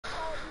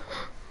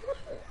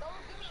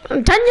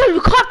Daniel, we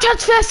can't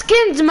transfer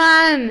skins,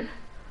 man.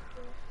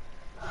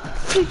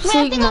 Wait,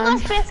 I think I got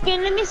spare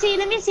skin. Let me see. I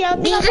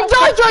think I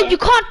got spare Yo, you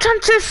can't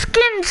transfer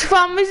skins,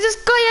 fam. Is this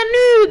guy a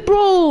noob,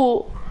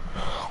 bro?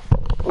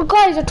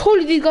 Guys, I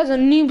told you these guys are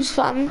noobs,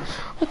 fam.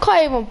 I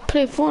can't even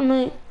play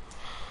Fortnite.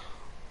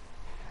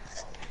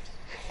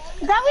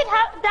 David,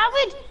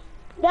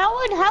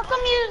 how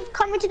come you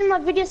commented in my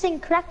video saying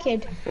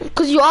crackhead?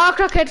 Because you are a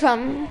crackhead,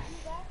 fam.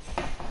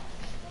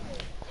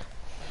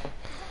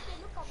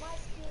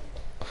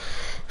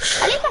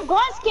 At least I've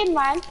got a skin,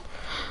 man.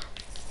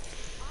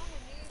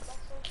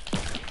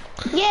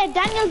 Yeah,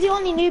 Daniel's the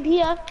only noob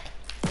here.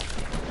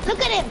 Look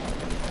at him.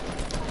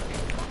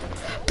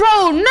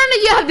 Bro, none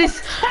of you have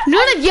this.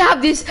 None of you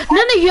have this.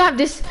 None of you have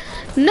this.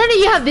 None of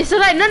you have this,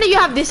 alright? None of you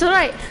have this,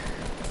 alright?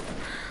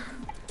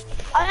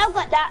 I've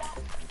got that.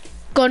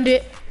 Go on, do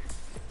it.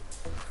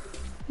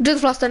 Do the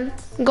floss then.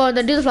 Go on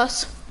then, do the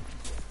floss.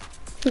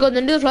 Go on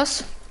then, do the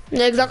floss.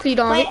 Yeah, exactly, you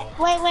don't have it.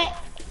 Wait.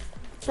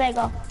 There you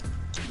go.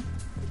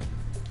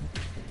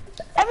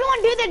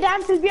 Everyone do their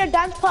dance, it'll be a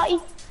dance party.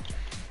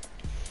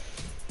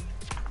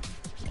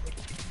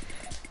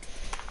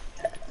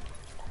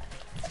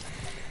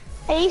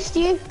 Hey,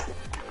 Stu.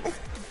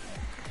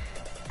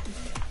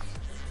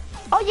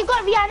 Oh, you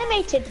got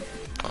reanimated.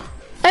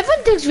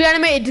 Everyone thinks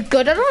reanimated is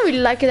good. I don't really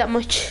like it that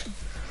much.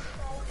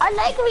 I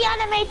like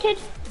reanimated.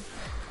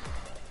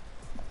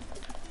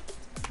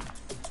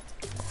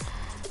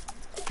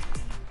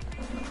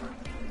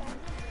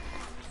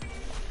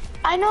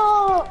 I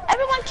know.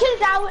 Everyone kill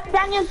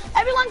Daniel.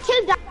 Everyone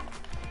kill Daniel.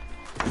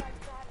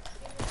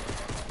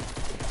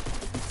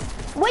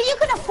 Well, you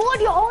can afford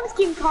your own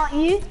skin, can't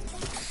you?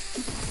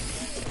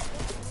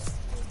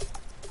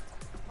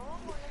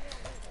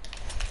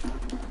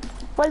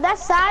 Well,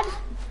 that's sad.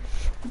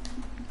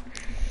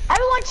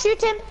 Everyone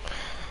shoot him.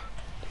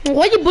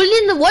 Why are you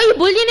bullying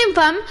him,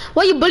 fam?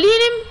 Why are you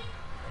bullying him?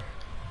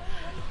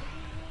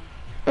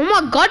 Oh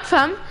my god,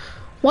 fam.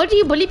 Why do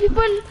you bully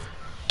people?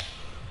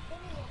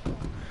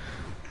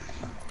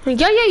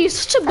 Yeah, you're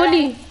such a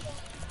bully.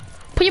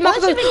 Put your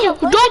marks on. Don't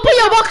put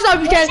your marks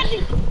on, Richard.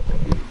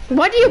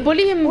 Why do you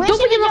bully him? Don't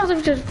put your marks on,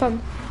 Richard,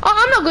 fam. Oh,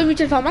 I'm not going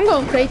Richard, fam. I'm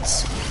going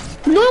crates.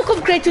 No one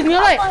come crates with me,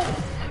 alright?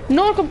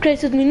 No one come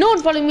crates with me. No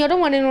one follow me. I don't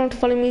want anyone to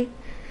follow me.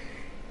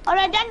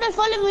 Alright, Daniel,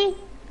 follow me.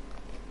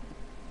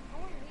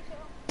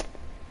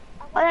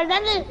 Alright,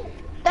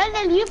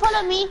 Daniel, you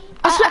follow me.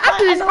 I swear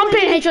after this, I'm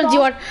playing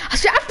H1Z1. I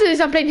swear after this,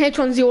 I'm playing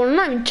H1Z1. I'm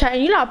not even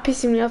chatting. You're not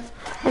pissing me off.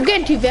 I'm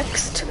getting too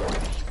vexed.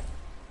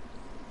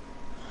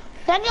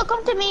 Daniel,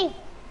 come to me.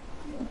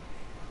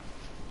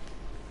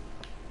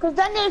 Because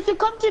Daniel, if you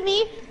come to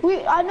me,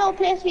 I know a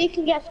place where you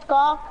can get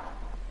Scar.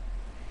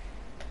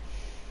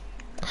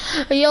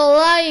 You're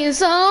lying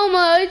so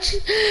much.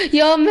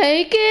 You're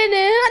making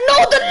it.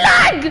 No, the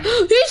lag!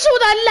 You saw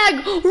that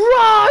lag.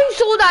 Raw, you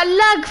saw that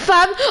lag,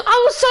 fam.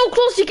 I was so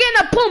close to getting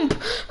a pump.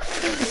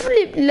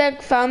 Flip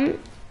lag, fam.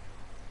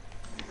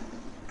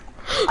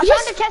 I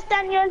found a chest,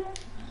 Daniel.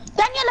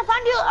 Daniel, I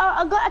found you.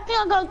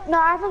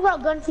 I haven't got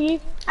a gun for you.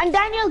 And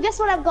Daniel, guess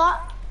what I've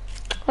got?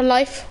 A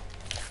life.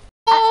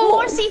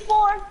 More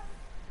C4.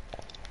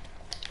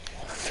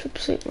 Flip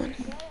sweet, man.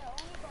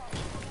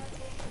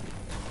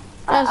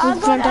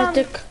 That's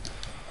fantastic.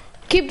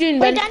 Keep doing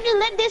that. Wait, Daniel,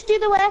 let this do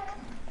the work.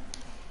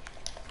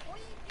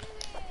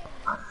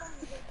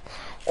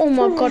 Oh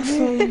my god,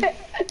 fam.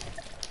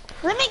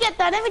 Let me get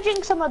that. Let me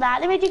drink some of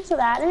that. Let me drink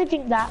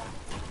that.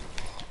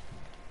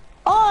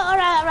 Oh,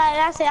 alright.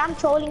 That's it. I'm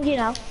trolling you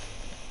now.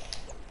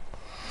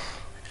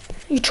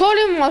 You told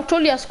him I'll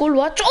troll you at school,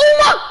 watch.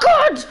 Oh my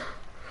god!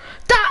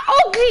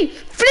 That ugly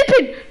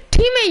flipping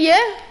teammate,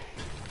 yeah?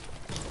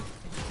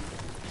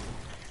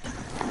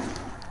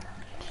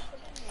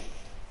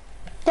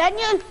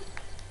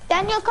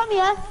 Daniel, come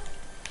here.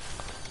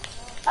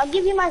 I'll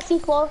give you my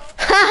C4.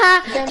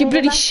 Haha, you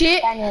bloody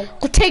shit.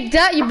 Go take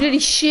that, you bloody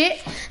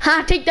shit.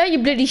 Ha, take that, you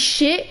bloody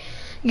shit.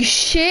 You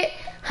shit.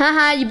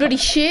 Haha, you bloody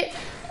shit.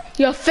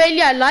 You're a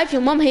failure at life,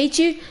 your mom hates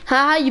you.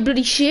 Haha, you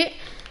bloody shit.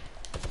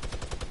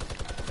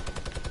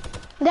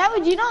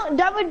 David, you know,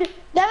 David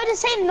is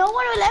saying no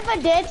one will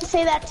ever dare to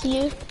say that to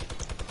you.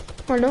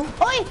 I know.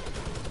 Oi,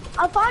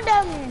 I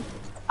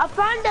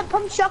found a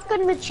pump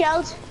shotgun with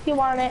shells. If you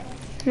want it.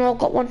 No, I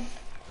got one.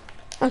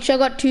 Actually, I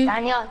got two.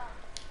 Daniel,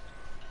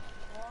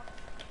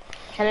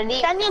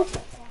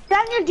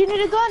 do you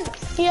need a gun?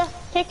 Here,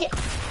 take it.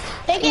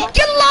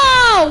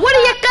 Yalla! What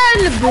are you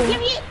I'll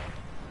give you.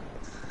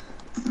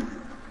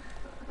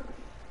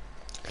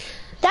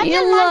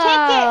 Daniel, man,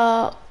 take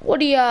it. What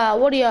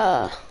are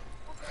you?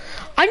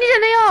 I need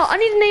an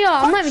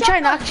AR. I'm not even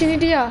trying to actually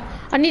need an AR.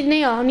 I need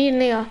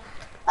an AR.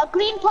 A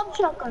green pump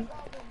shotgun.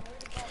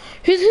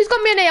 Who's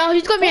got me an AR?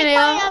 Who's got me an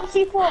AR?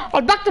 C4.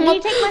 I'll back them Can up.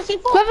 you take my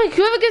C4?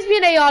 Whoever gives me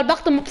an AR, I'll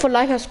back them up for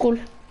life at school.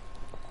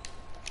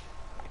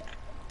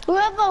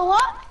 Whoever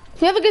what?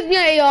 Whoever gives me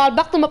an AR, I'll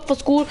back them up for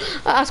school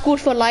at school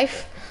for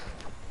life.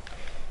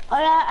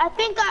 I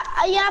think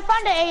I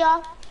found an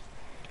AR.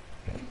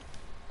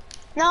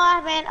 No, I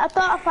haven't. I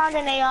thought I found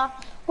an AR.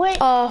 Wait.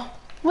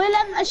 Will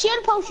a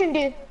shield potion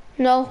do?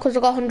 No, because I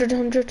got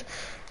 100.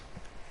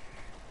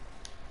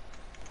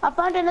 I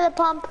found another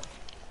pump.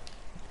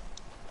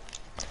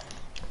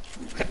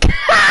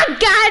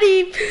 Got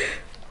him!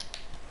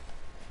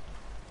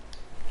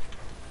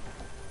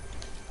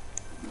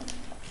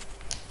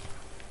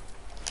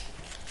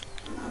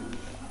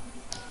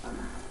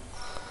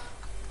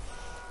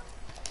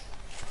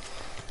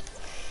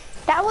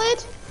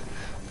 Dawood?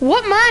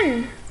 What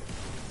man?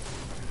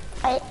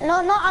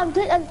 No, I'm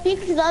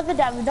speaking to the other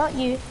Dawood, not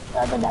you. The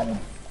other Dawood.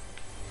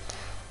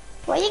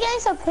 Why are you getting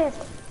so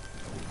pissed?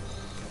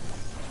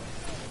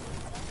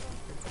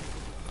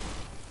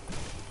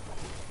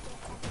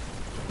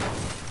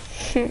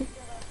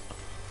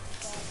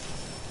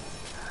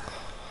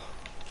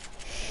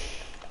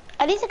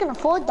 At least I can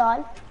afford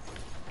doll.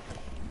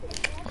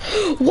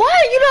 Why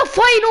are you not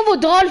fighting over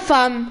doll,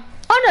 fam?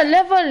 On a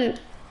level.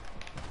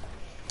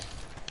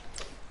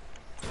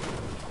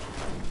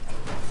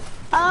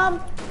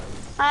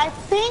 I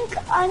think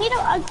I need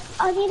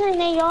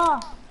an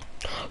AR.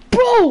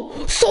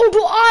 Bro, so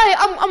do I.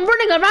 I'm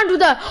running around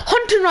with a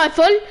hunting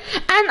rifle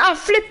and a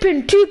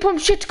flipping 2-pump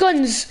shit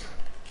guns.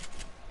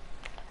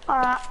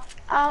 Alright.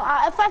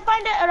 If I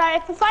find it,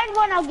 alright. If I find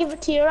one, I'll give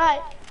it to you,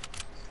 right?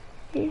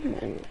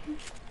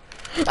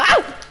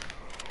 Ow!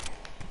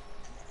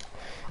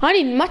 I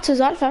need mats as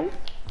well, fam.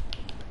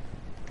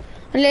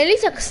 And at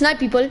least I can snipe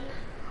people.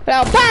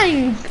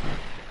 Bang!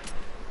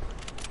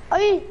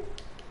 Oi,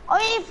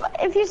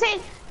 if you say,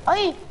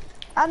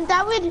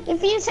 Dawood,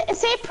 if you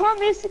say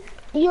promise,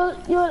 you'll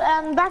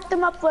back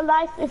them up for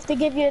life if they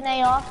give you an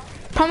AR.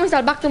 Promise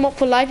I'll back them up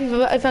for life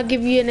if I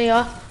give you an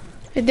AR.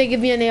 If they give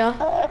me an AR.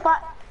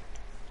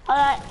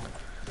 Alright,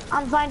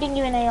 I'm finding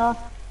you an AR.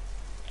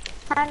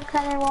 Hand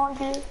cannon won't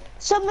do.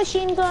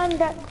 Submachine gun,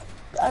 that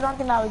I don't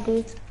think that would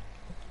do.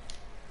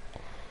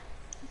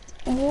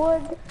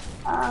 Wood,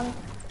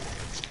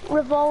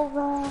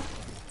 revolver.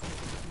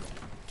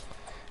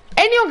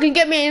 Anyone can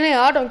get me an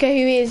AR, I don't care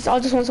who he is. I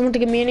just want someone to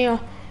give me an AR.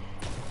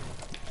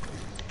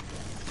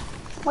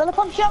 What the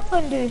pump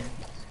shotgun do?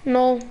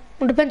 No,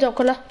 it depends on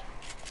color.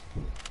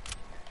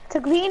 To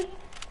green?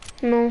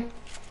 No.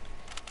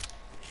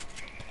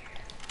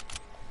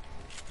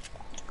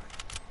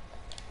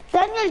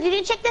 Daniel, did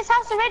you check this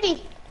house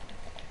already?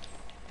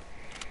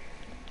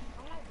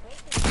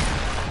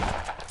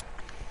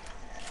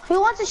 Who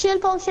wants a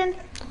shield potion?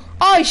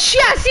 Oh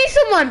shit, I see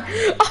someone!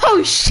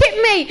 Oh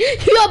shit, mate!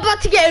 You're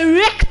about to get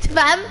wrecked,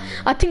 fam!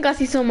 I think I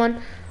see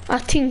someone. I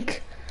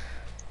think.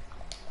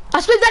 I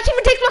suppose that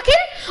even takes my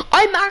kill?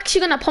 I'm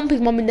actually gonna pump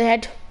his mom in the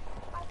head.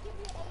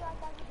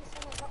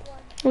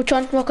 Which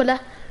one? What color?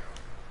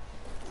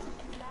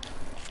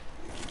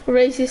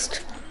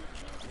 Racist.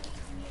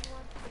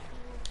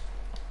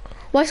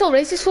 Why so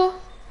racist for?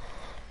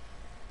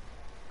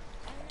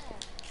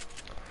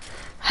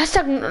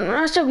 Hashtag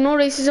no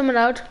racism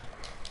allowed.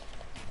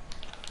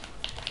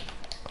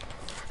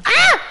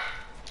 Ah!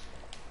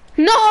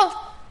 No!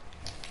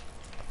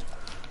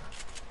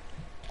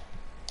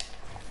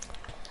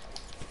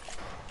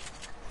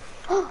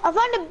 I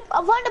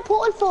found a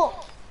portal for.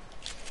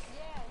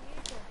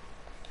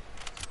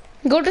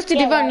 Go to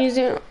City Van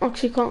using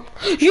actually can't.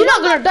 You're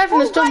not gonna die from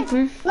the storm.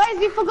 Guys,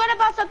 we forgot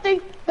about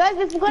something. Guys,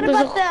 we forgot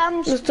about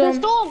the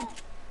storm.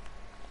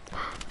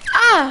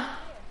 Ah!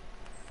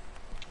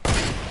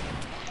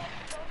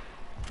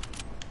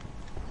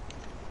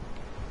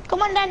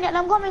 Come on, Daniel,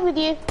 I'm coming with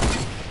you.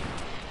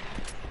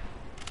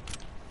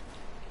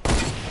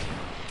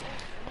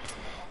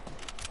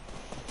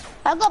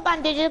 I got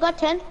bandages, I got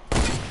 10.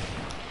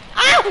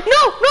 Ah!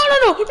 No!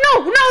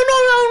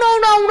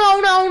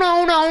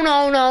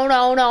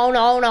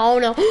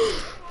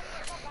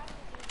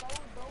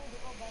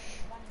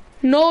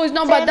 No, it's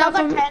not bad. That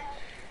from.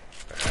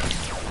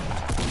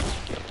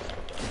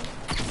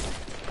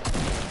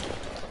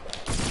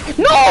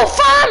 No,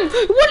 fam!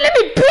 Wouldn't let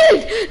me build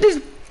this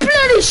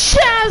bloody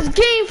shit-ass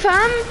game,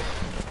 fam!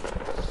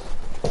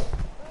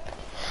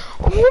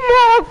 Oh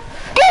my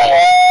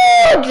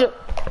god!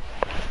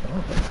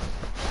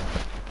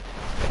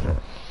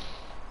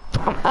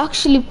 I'm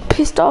actually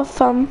pissed off,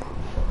 fam.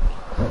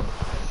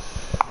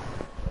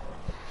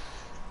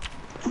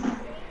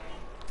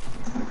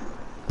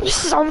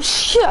 This is some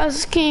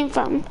shit-ass game,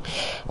 fam.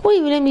 Why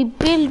even let me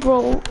build,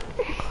 bro?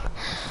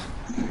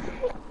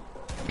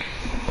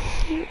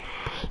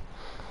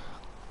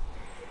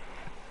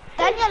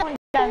 Daniel,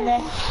 down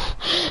there.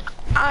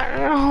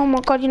 Oh my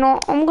god, you know,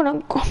 I'm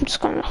just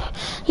gonna,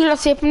 you know,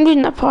 see if I'm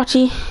doing that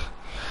party.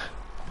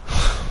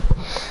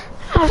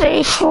 At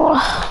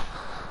A4.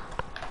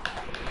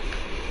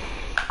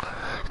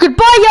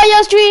 Goodbye,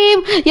 Yaya's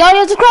dream.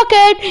 Yaya's a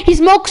crockett. He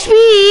smokes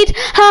weed.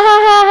 Ha ha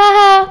ha ha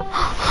ha.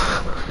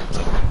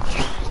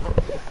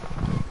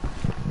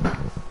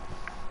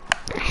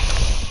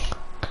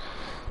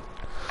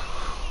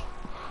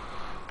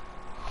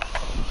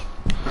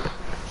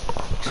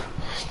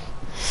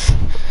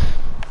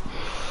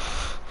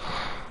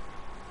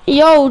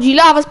 Yo, do you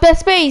love a spare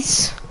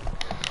space?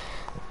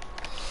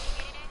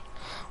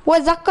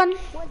 Where's that gun?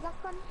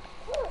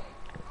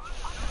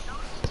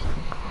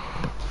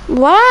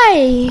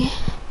 Why?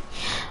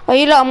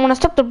 You know, I'm gonna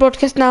stop the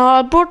broadcast now.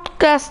 I'll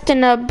broadcast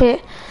in a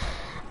bit.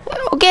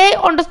 Okay,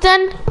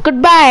 understand?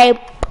 Goodbye,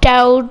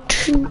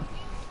 doubt.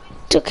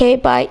 Okay,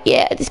 bye.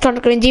 Yeah, this is kind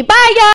of cringy. Bye, guys.